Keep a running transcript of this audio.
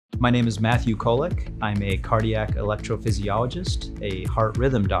My name is Matthew Kolek. I'm a cardiac electrophysiologist, a heart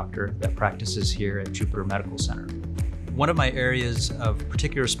rhythm doctor that practices here at Jupiter Medical Center. One of my areas of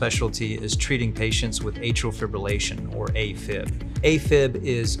particular specialty is treating patients with atrial fibrillation, or Afib. Afib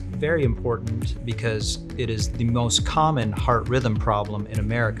is very important because it is the most common heart rhythm problem in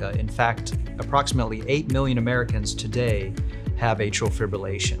America. In fact, approximately 8 million Americans today have atrial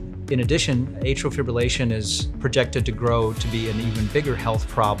fibrillation. In addition, atrial fibrillation is projected to grow to be an even bigger health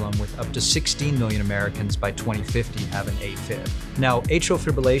problem, with up to 16 million Americans by 2050 having Afib. Now, atrial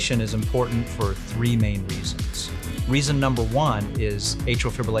fibrillation is important for three main reasons. Reason number one is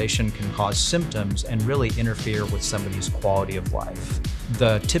atrial fibrillation can cause symptoms and really interfere with somebody's quality of life.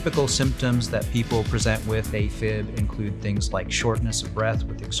 The typical symptoms that people present with Afib include things like shortness of breath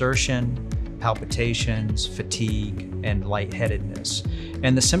with exertion, palpitations, fatigue, and lightheadedness.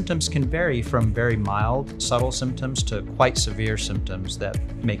 And the symptoms can vary from very mild, subtle symptoms to quite severe symptoms that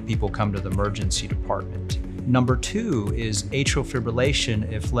make people come to the emergency department. Number two is atrial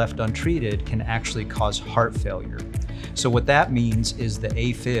fibrillation, if left untreated, can actually cause heart failure. So what that means is the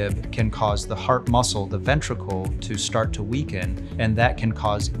Afib can cause the heart muscle, the ventricle, to start to weaken, and that can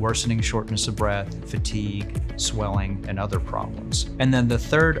cause worsening shortness of breath, fatigue, swelling, and other problems. And then the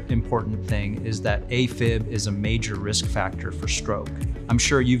third important thing is that Afib is a major risk factor for stroke. I'm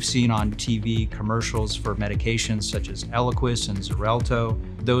sure you've seen on TV commercials for medications such as Eliquis and Xarelto.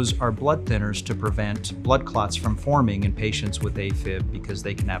 Those are blood thinners to prevent blood clots from forming in patients with Afib because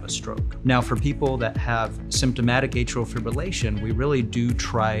they can have a stroke. Now, for people that have symptomatic atrial fibrillation, we really do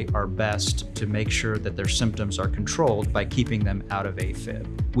try our best to make sure that their symptoms are controlled by keeping them out of Afib.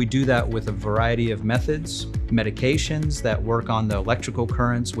 We do that with a variety of methods, medications that work on the electrical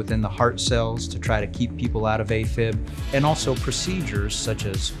currents within the heart cells to try to keep people out of Afib, and also procedures such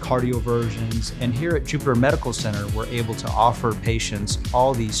as cardioversions. And here at Jupiter Medical Center, we're able to offer patients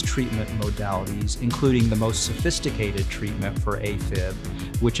all these treatment modalities, including the most sophisticated treatment for Afib,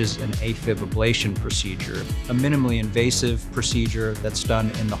 which is an Afib ablation procedure, a minimally invasive procedure that's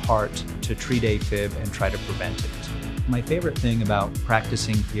done in the heart to treat Afib and try to prevent it. My favorite thing about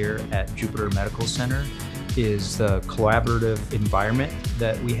practicing here at Jupiter Medical Center is the collaborative environment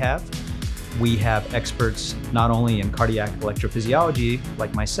that we have. We have experts not only in cardiac electrophysiology,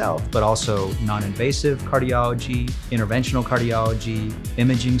 like myself, but also non-invasive cardiology, interventional cardiology,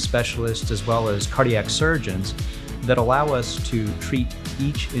 imaging specialists, as well as cardiac surgeons that allow us to treat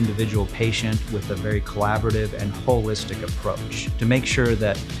each individual patient with a very collaborative and holistic approach to make sure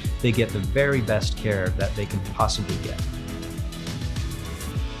that they get the very best care that they can possibly get.